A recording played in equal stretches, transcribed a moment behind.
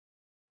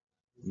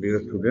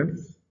Dear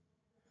students,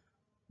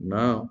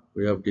 now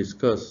we have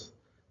discussed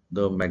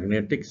the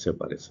magnetic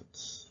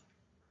separations.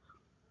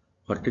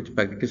 What is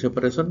magnetic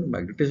separation?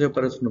 Magnetic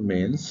separation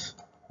means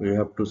we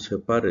have to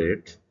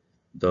separate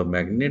the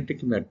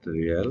magnetic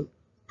material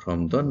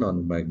from the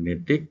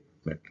non-magnetic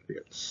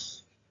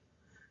materials.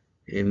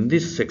 In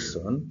this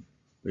section,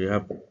 we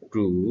have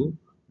to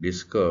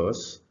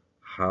discuss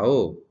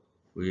how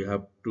we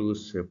have to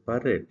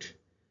separate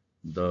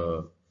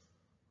the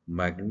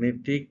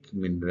magnetic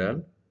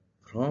mineral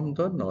from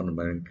the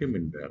non-magnetic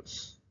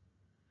minerals.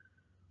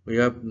 We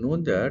have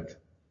known that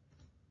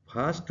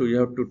first we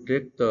have to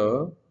take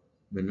the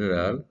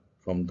mineral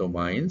from the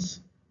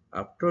mines.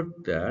 After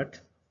that,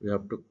 we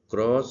have to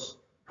cross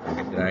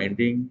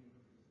grinding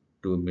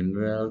to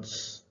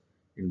minerals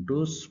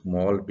into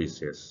small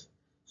pieces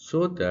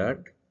so that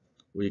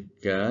we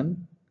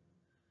can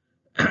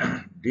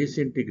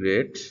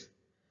disintegrate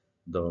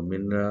the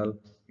mineral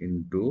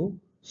into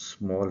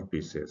small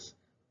pieces.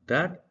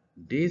 That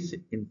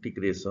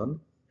disintegration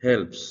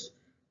helps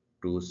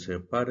to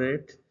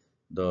separate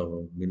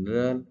the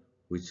mineral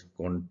which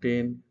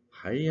contain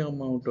high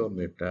amount of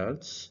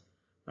metals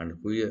and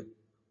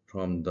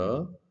from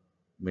the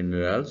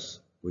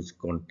minerals which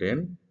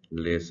contain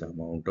less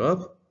amount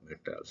of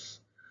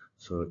metals.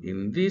 So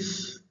in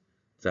this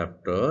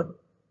chapter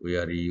we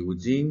are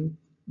using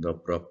the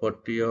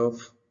property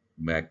of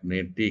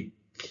magnetic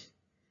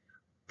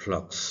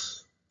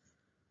flux.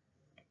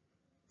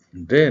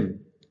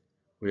 Then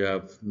we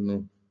have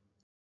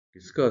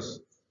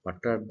discussed what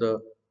are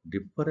the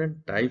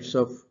different types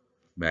of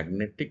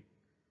magnetic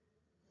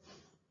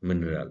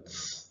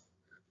minerals.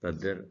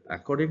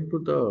 According to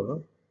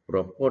the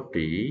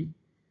property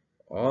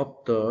of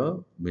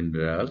the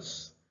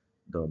minerals,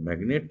 the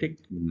magnetic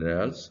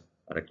minerals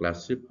are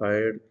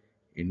classified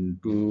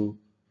into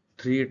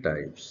three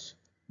types.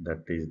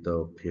 That is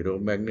the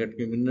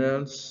ferromagnetic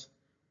minerals,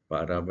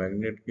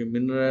 paramagnetic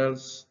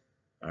minerals,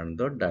 and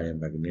the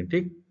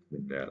diamagnetic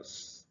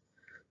minerals.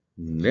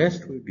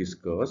 Next, we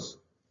discuss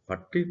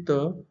what is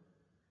the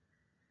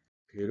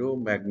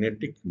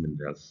ferromagnetic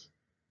minerals.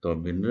 The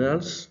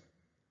minerals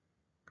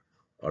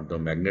or the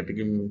magnetic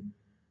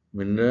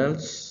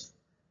minerals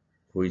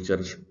which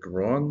are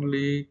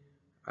strongly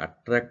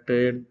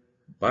attracted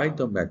by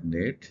the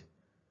magnet,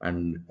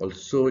 and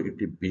also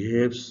it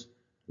behaves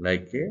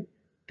like a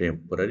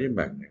temporary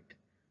magnet,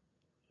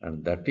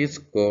 and that is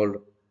called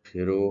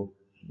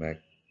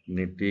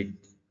ferromagnetic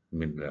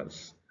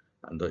minerals.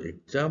 And the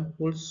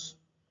examples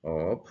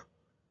of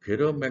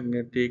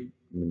ferromagnetic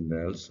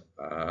minerals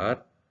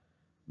are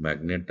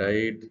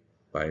magnetite,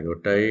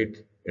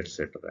 pyrrhotite,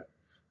 etc.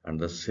 And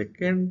the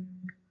second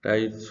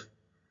type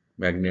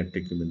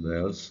magnetic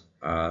minerals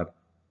are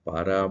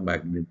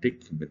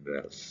paramagnetic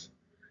minerals.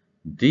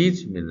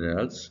 These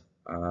minerals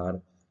are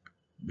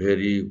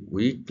very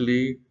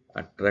weakly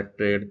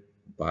attracted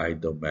by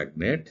the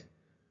magnet,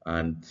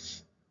 and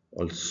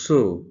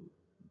also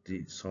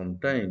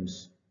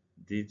sometimes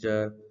these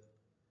are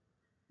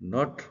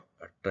not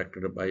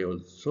attracted by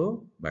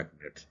also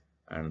magnet.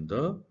 And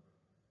the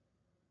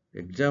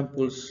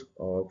examples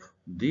of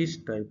these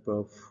type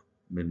of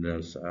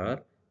minerals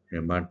are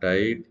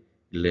hematite,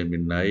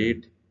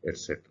 ilmenite,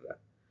 etc.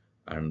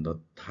 And the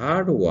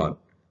third one,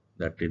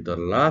 that is the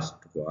last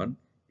one,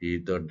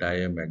 is the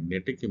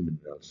diamagnetic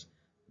minerals.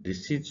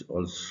 This is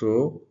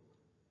also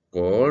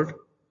called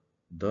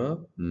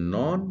the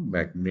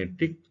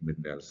non-magnetic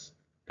minerals.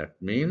 That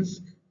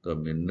means the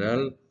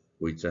mineral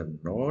which are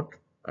not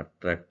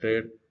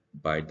attracted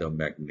by the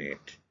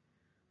magnet.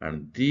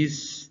 And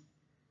these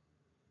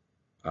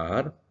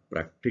are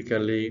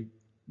practically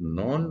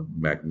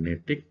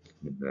non-magnetic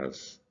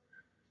minerals.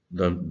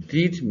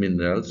 These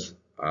minerals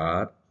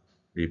are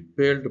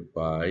repelled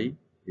by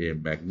a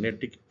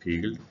magnetic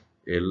field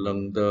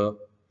along the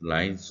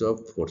lines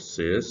of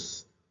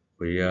forces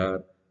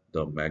where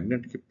the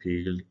magnetic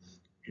field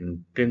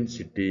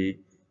intensity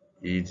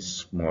is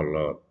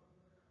smaller.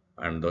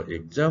 And the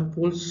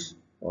examples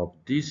of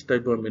these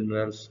type of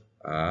minerals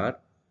are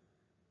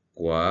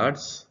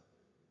quartz,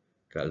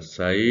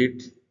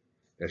 calcite,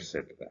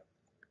 etc.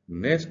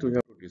 Next, we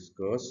have to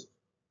discuss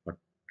what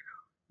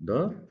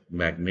the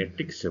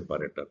magnetic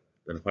separator.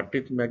 Then what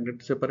is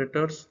magnetic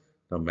separators?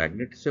 The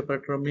magnetic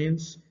separator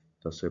means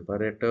the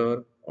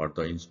separator or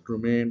the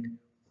instrument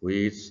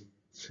which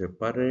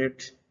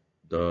separate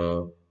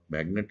the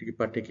magnetic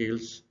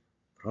particles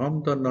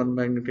from the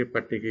non-magnetic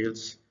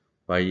particles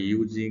by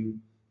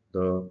using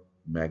the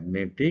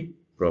magnetic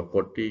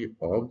property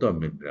of the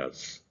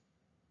minerals.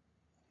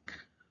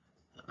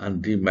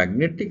 And the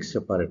magnetic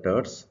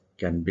separators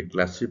can be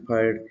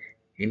classified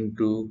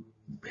into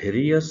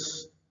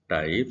various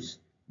types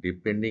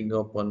depending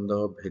upon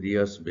the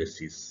various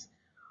bases.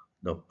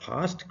 The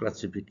first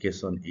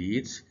classification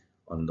is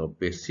on the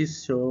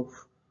basis of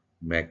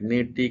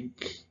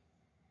magnetic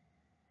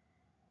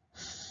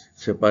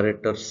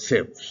separator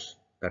shapes.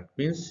 That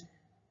means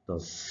the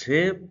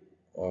shape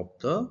of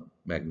the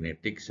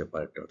magnetic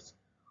separators.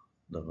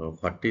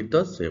 What is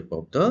the shape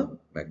of the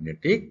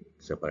magnetic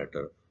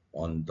separator?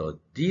 On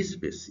this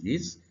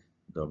basis,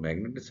 The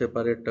magnetic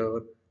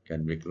separator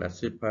can be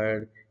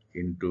classified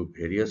into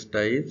various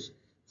types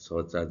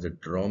such as a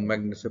drum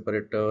magnetic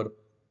separator,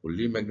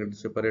 pulley magnetic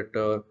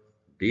separator,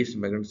 disk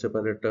magnetic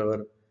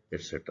separator,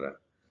 etc.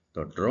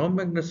 The drum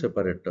magnetic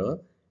separator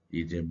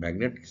is a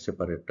magnetic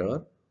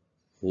separator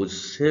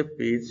whose shape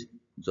is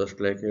just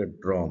like a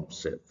drum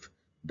shape.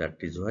 That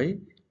is why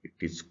it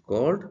is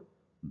called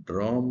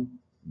drum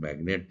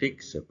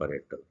magnetic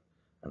separator.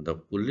 And the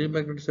pulley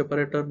magnetic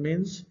separator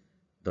means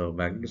the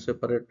magnetic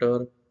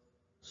separator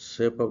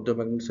shape of the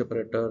magnetic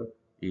separator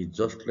is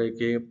just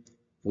like a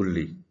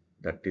pulley.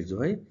 That is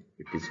why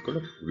it is called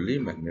a pulley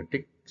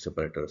magnetic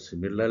separator.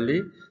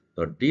 Similarly,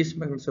 the disk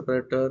magnetic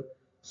separator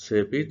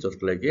shape is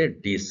just like a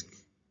disc.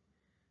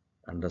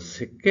 And the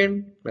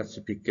second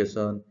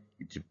classification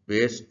is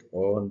based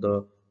on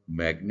the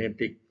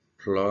magnetic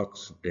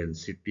flux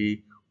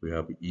density we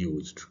have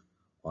used.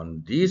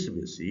 On this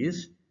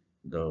basis,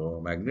 the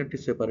magnetic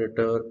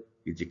separator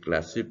is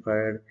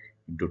classified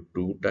into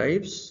two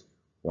types.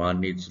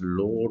 One is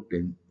low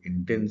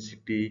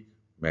intensity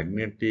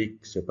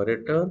magnetic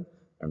separator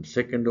and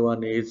second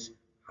one is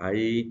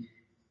high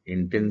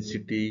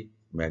intensity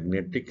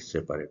magnetic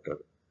separator.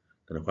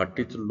 Then what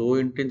is low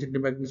intensity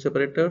magnetic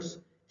separators?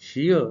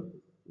 Here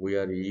we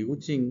are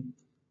using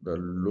the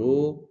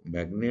low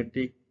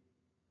magnetic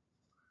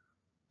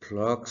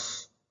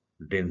flux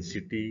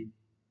density,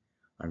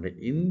 and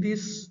in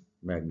this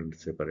magnetic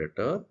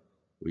separator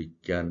we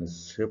can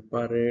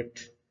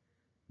separate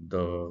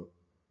the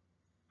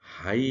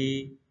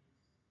high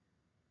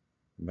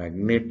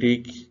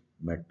magnetic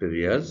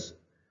materials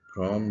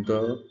from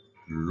the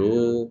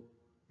low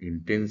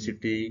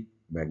intensity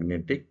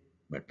magnetic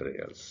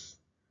materials.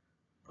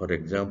 For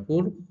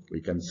example,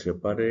 we can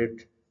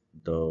separate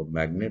the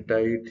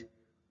magnetite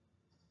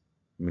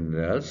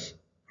minerals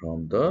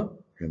from the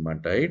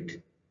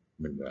hematite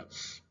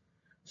minerals.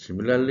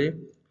 Similarly,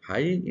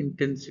 high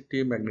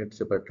intensity magnetic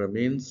separator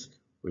means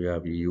we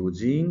are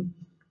using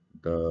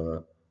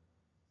the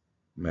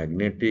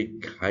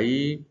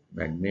high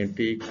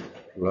magnetic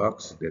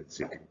flux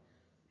density.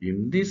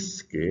 In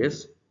this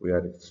case, we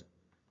are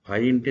high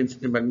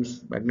intensity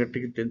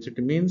magnetic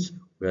density means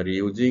we are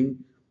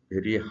using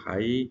very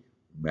high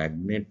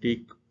magnetic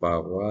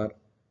power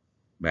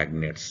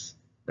magnets.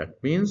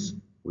 That means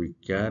we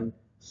can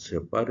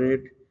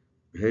separate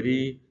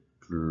very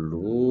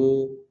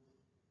low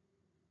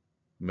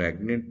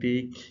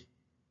magnetic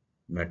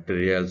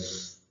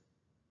materials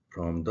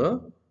from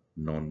the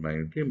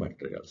non-magnetic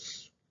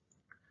materials.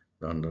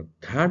 And the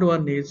third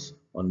one is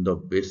on the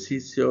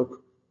basis of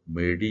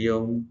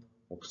medium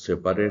of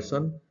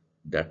separation.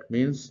 That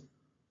means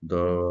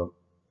the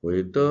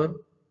whether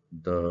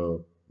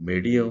the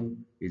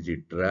medium is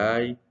it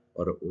dry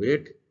or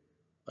wet.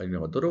 In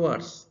other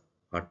words,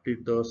 what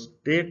is the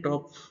state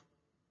of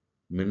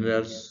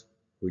minerals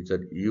which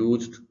are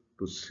used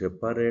to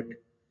separate.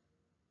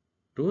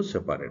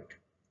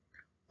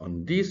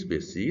 On this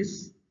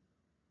basis,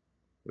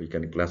 we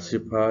can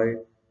classify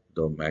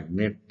the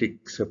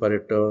magnetic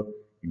separator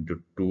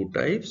into two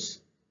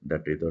types,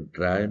 that is the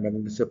dry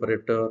magnetic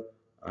separator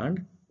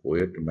and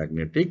wet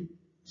magnetic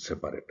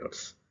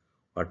separators.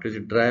 What is a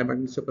dry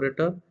magnetic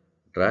separator?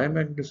 Dry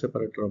magnetic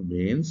separator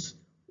means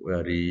we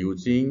are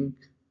using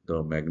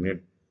the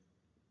magnetic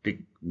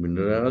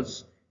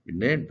minerals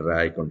in a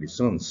dry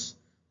conditions.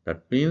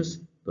 That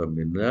means the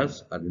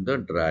minerals are in the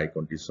dry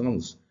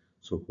conditions.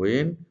 So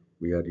when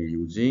we are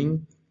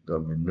using the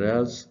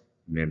minerals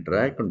in a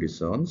dry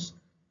conditions,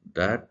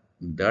 that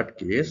in that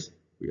case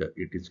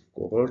it is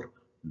called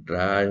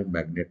dry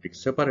magnetic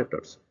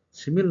separators.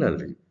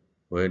 Similarly,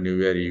 when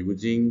we are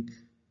using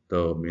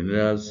the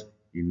minerals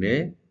in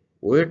a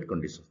wet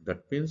condition,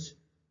 that means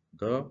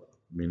the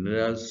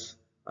minerals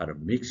are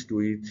mixed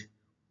with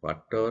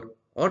water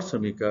or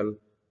chemical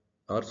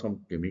or some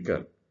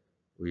chemical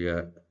we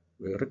are,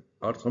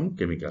 or some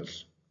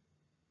chemicals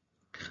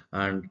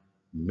and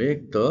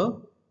make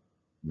the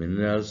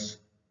minerals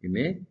in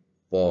a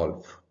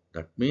pulp.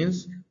 That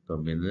means the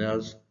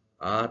minerals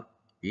are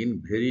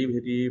in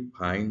very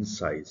fine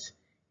size.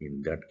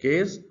 In that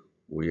case,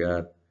 we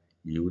are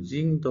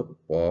using the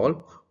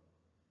pulp,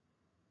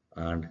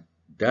 and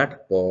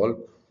that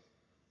pulp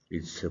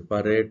is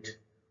separate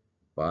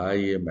by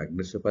a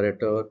magnet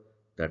separator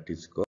that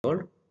is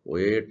called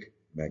wet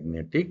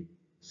magnetic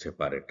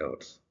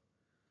separators.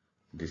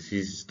 This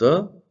is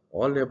the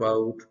all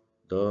about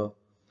the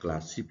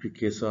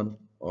classification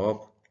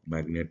of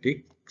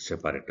magnetic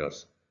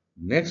separators.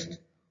 Next,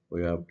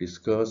 we have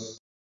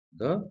discussed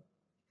the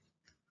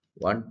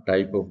one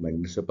type of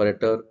magnetic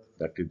separator,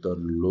 that is the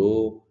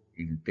low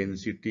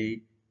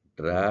intensity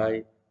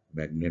dry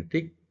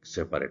magnetic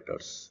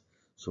separators.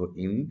 So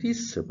in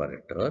this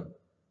separator,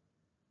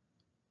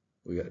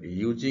 we are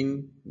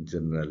using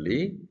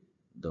generally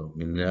the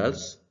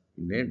minerals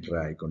in a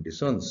dry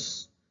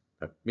conditions.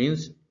 That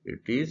means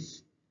it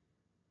is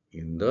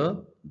in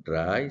the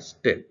dry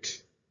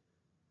state.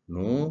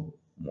 No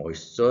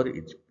moisture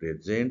is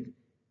present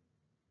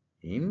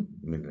in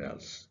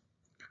minerals.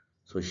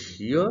 So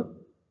here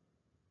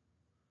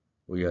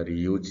we are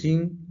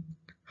using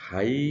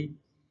high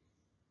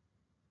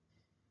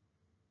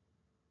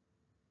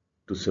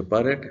to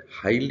separate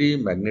highly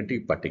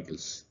magnetic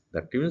particles.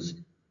 That means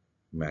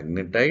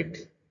magnetite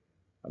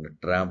and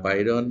tramp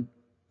iron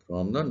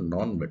from the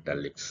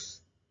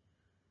non-metallics.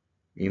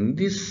 In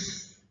this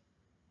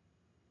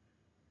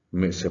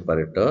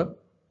separator,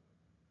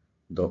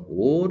 the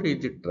ore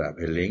is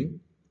traveling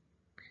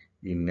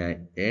in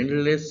an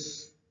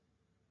endless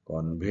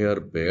conveyor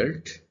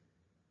belt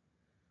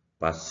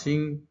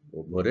passing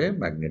over a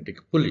magnetic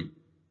pulley,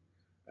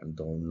 and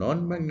the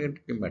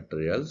non-magnetic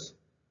materials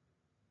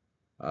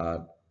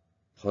are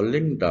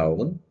falling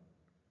down,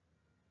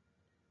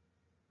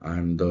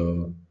 and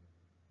the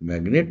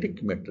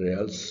magnetic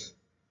materials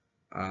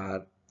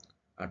are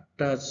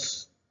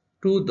attached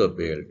to the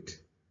belt,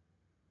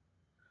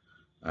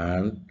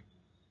 and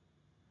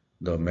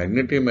the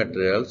magnetic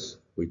materials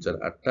which are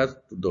attached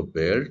to the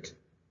belt,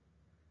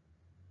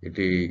 it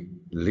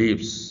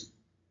leaves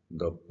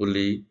the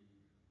pulley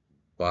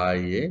by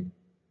a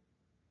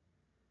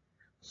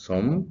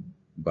some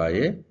by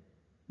a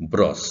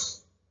brush,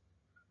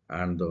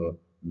 and the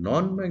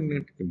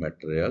non-magnetic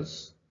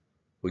materials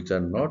which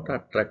are not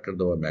attracted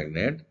by a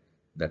magnet,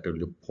 that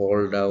will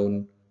fall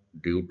down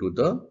due to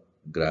the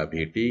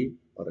gravity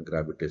or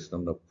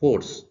gravitational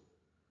force.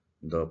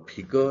 The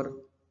figure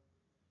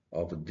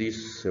of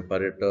this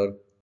separator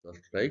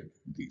just like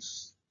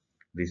this.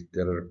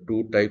 There are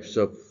two types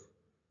of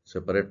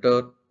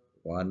separator.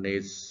 One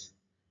is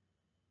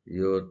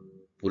your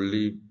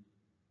pulley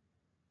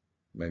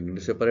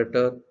magnetic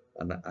separator,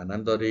 and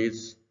another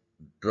is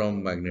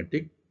drum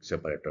magnetic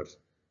separators.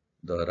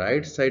 The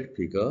right side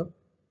figure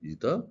is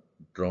the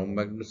drum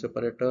magnetic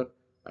separator,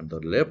 and the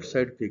left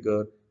side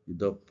figure is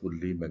the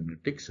pulley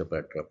magnetic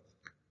separator.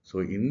 So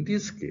in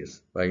this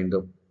case, by in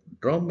the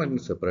drum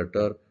magnet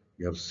separator,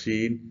 you have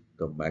seen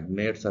the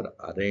magnets are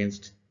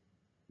arranged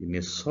in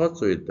a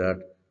such way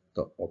that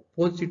the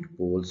opposite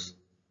poles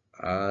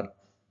are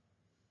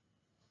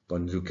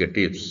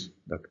conjugatives.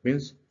 That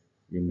means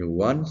in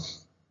one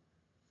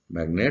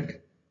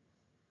magnet,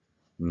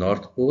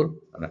 North Pole,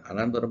 and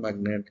another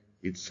magnet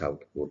is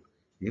South Pole.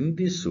 In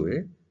this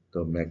way,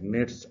 the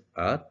magnets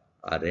are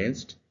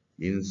arranged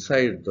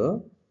inside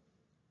the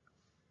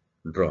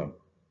drum,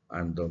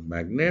 and the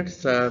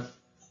magnets are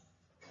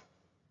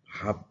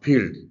half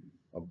filled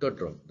of the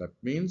drum. That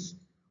means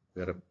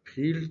we have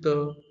filled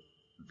the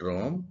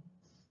drum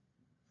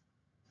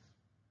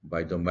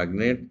by the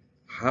magnet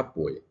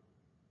halfway.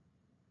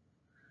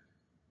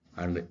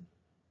 And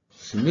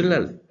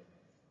similarly,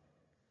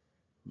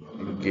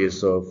 in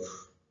case of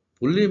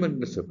pulley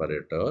magnet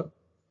separator,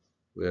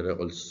 we are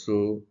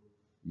also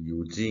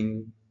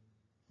using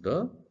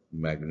the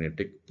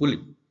magnetic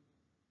pulley.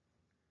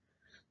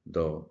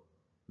 The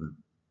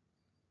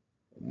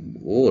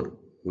ore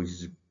which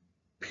is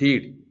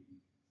feed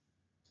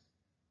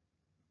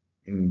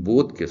in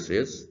both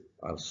cases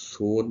are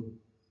shown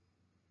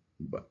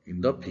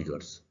in the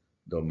figures.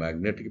 The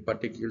magnetic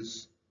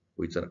particles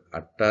which are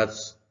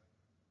attached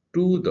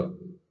to the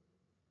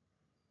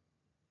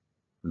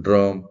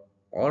drum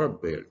or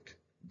belt,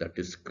 that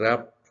is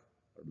scrap,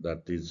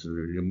 that is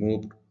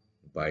removed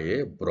by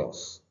a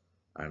brush,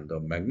 and the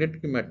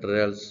magnetic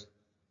materials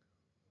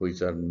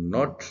which are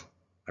not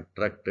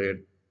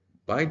attracted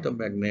by the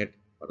magnet,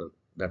 or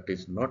that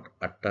is not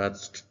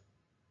attached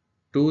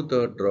to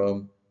the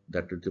drum,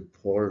 that will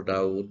fall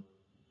down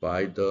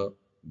by the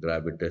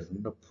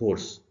gravitational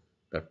force.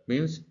 That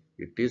means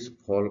it is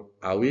fall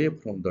away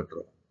from the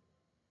drum.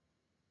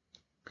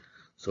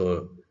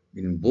 So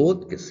in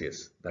both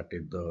cases, that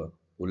is the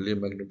pulley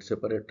magnet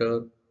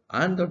separator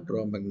and the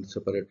drum magnet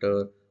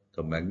separator,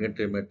 the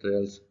magnetic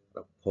materials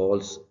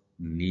falls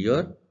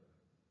near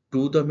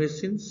to the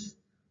machines,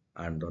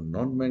 and the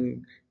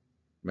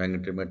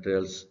non-magnetic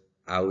materials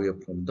away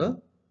from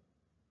the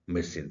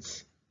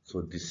machines.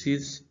 So this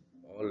is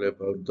all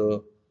about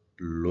the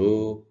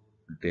low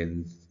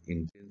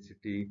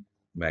intensity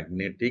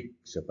magnetic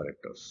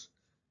separators.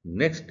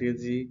 Next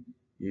is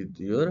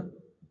your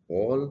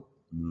Paul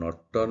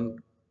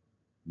Norton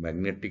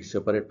magnetic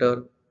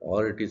separator,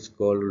 or it is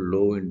called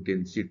low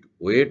intensity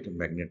weight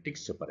magnetic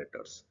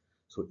separators.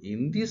 So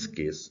in this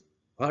case,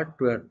 what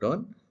we have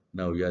done,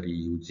 now we are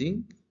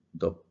using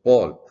the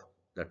pulp,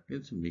 that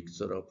means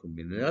mixture of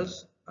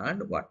minerals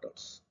and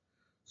waters.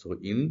 So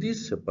in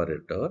this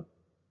separator,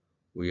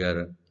 we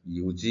are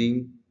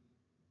using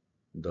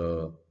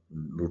the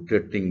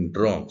rotating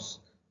drums.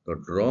 The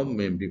drum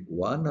may be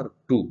one or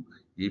two.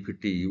 If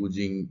it is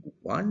using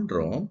one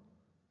drum,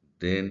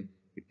 then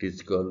it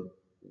is called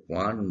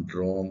one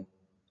drum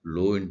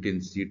low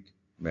intensity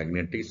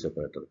magnetic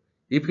separator.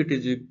 If it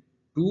is a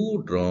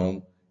two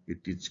drum, it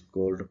is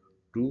called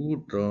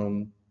two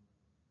drum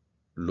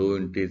low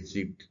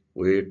intensity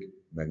weight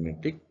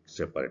magnetic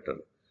separator.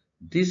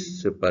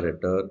 This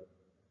separator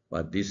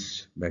or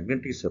this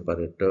magnetic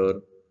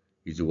separator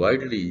is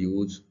widely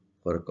used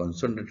for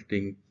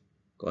concentrating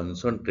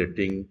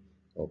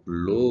of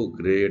low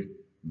grade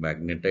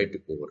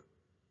magnetite ore.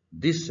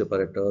 This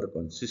separator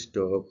consists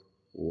of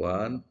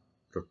one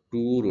to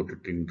two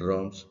rotating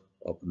drums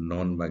of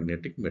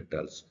non-magnetic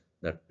metals.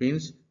 That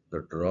means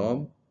the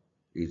drum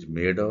is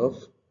made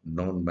of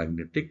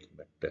non-magnetic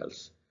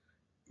metals.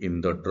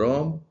 In the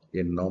drum,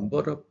 a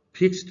number of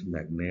fixed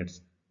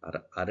magnets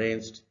are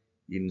arranged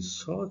in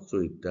such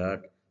way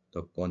that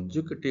the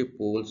consecutive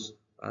poles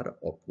are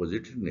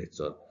opposite in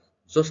nature,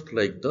 just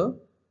like the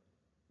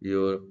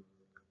your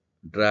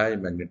dry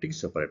magnetic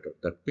separator.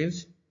 That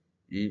means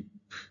if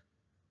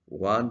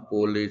one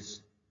pole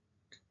is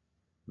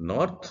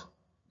north,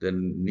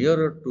 then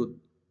nearer to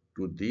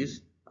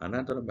this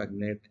another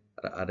magnet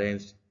are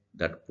arranged,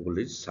 that pole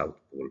is south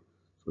pole.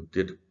 So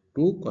the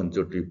two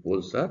consecutive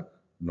poles are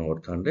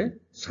north and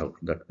south.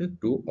 That means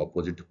two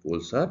opposite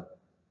poles are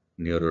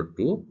nearer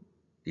to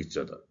each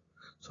other.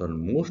 So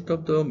most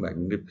of the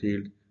magnetic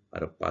field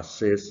are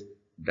passes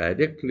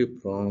directly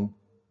from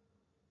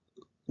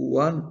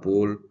one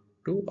pole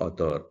to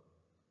other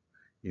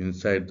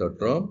inside the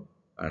drum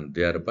and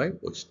thereby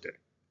wasted.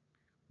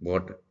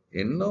 But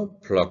enough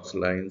flux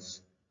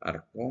lines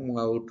are come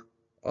out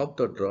of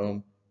the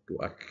drum to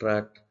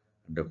attract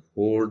and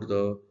hold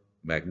the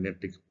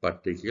magnetic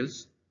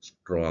particles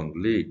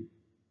strongly.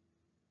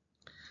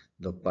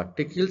 The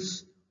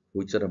particles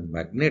which are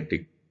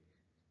magnetic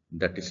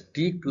that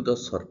stick to the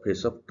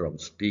surface of drum.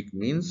 Stick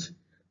means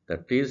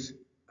that is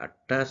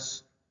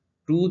attached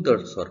to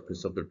the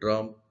surface of the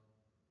drum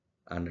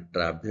and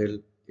travel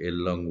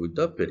along with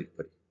the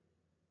periphery.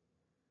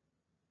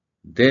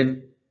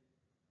 Then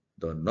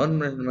the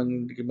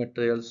non-magnetic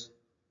materials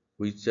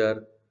which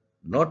are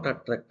not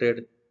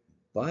attracted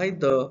by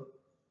the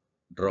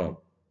drum,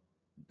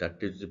 that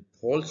is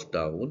falls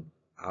down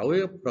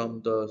away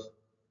from the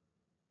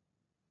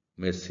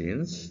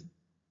machines,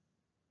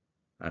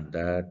 and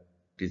that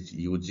is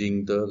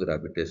using the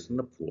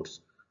gravitational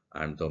force,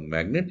 and the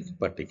magnetic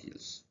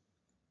particles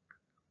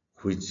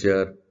which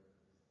are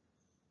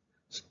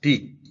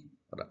stick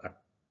or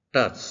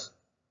attached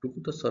to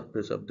the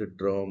surface of the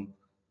drum,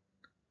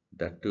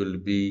 that will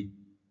be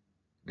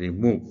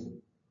removed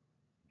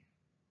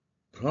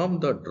from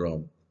the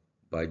drum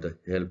by the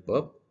help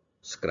of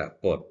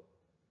scraper,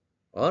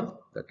 or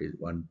that is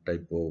one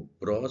type of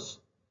brush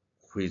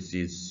which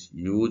is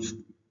used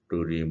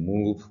to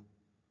remove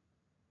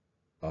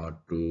or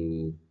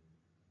to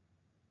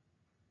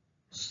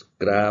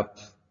scrap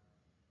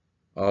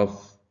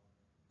off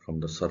from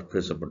the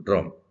surface of a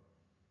drum.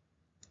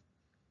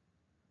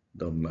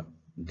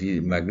 The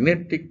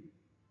magnetic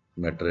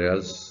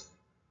materials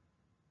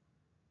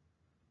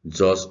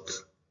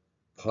just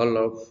fall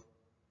off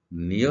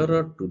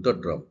nearer to the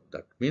drum.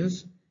 That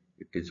means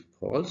it is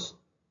falls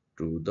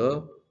to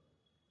the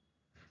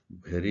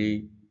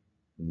very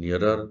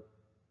nearer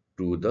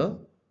to the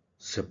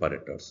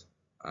separators,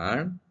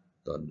 and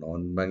the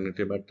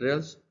non-magnetic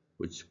materials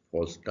which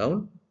falls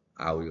down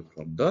away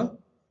from the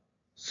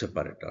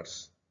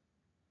separators.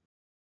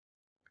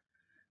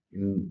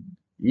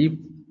 If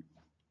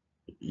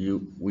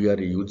we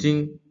are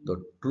using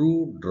the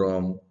true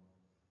drum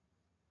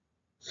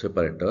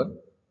separator,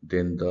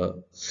 then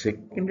the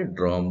second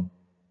drum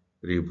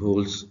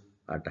revolves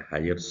at a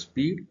higher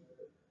speed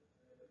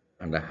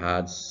and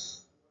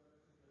has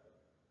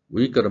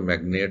weaker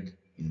magnet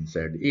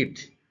inside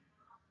it.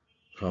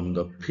 From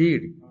the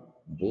feed,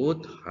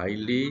 both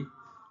highly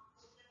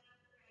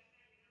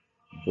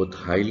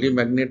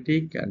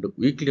magnetic and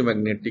weakly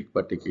magnetic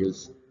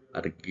particles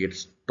are get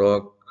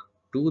stuck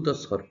to the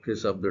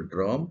surface of the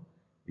drum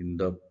in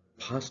the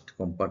first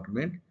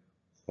compartment,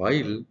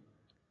 while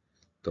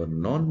the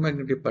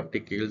non-magnetic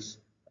particles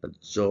are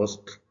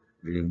just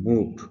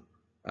removed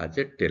as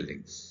a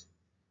tailings.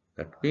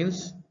 That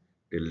means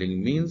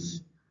tailing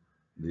means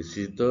this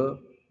is the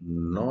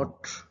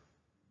not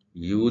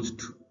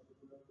used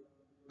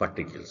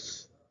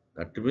particles.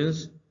 That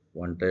means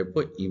one type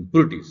of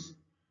impurities.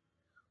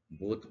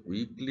 Both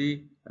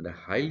weakly and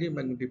highly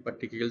magnetic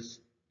particles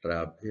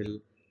travel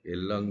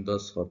along the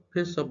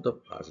surface of the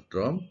fast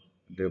drum.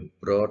 They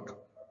brought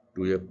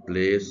to a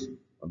place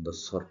on the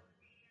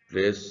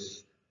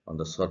surface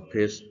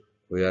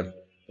where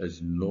there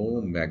is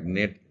no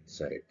magnet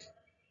inside.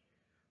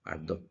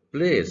 At the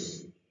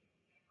place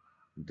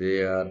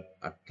they are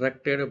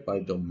attracted by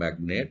the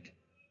magnet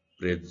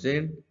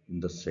present in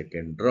the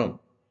second drum,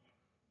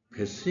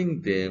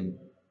 facing them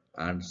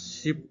and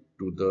shift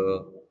to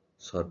the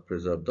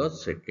surface of the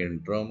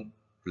second drum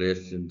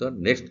placed in the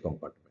next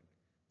compartment.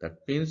 That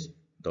means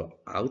the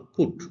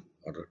output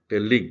or the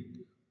tailing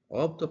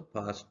of the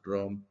first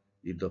drum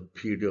is the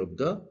feed of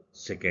the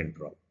second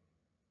drum.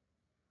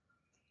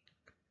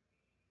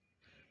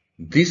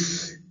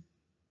 This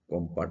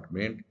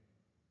compartment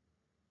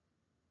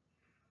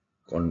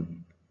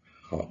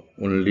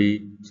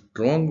only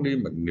strongly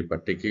magnetic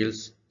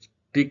particles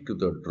stick to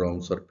the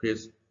drum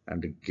surface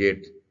and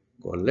get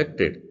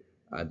collected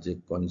as a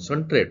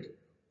concentrate,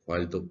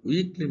 while the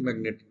weakly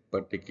magnetic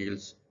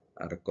particles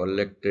are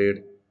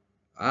collected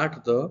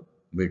at the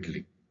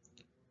middle.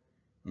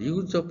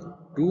 Use of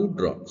two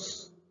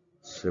drums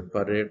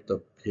separate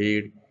the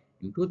feed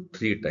into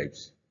three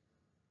types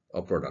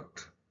of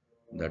product,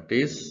 that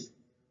is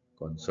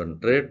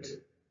concentrate,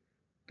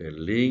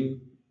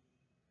 tailing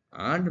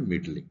and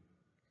middling.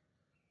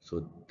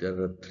 So there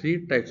are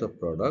three types of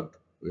product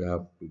we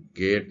have to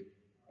get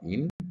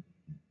in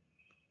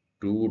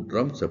two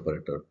drum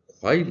separator.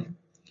 While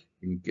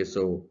in case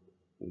of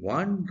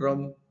one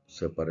drum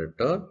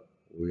separator,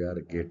 we are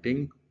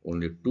getting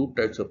only two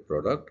types of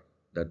product,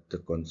 that the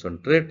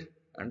concentrate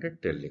and a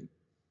tailing.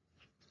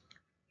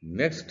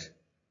 Next,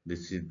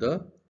 this is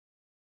the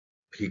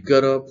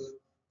figure of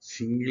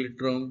single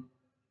drum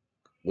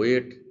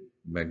weight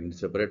magnet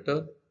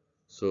separator.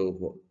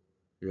 So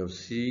you have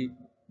see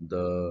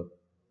the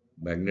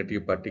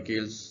magnetic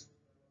particles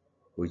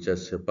which are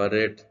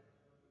separate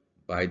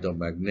by the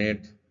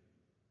magnet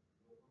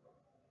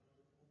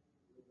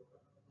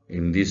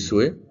in this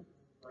way,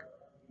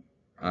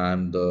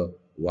 and the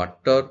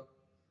water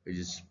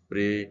is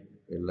spray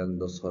along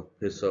the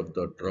surface of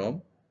the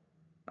drum,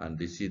 and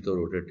this is the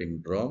rotating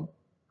drum,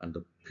 and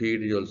the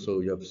feed is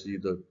also, you have see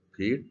the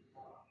feed.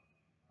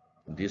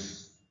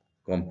 This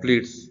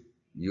completes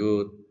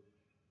your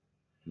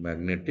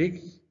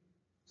magnetic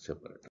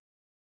separator.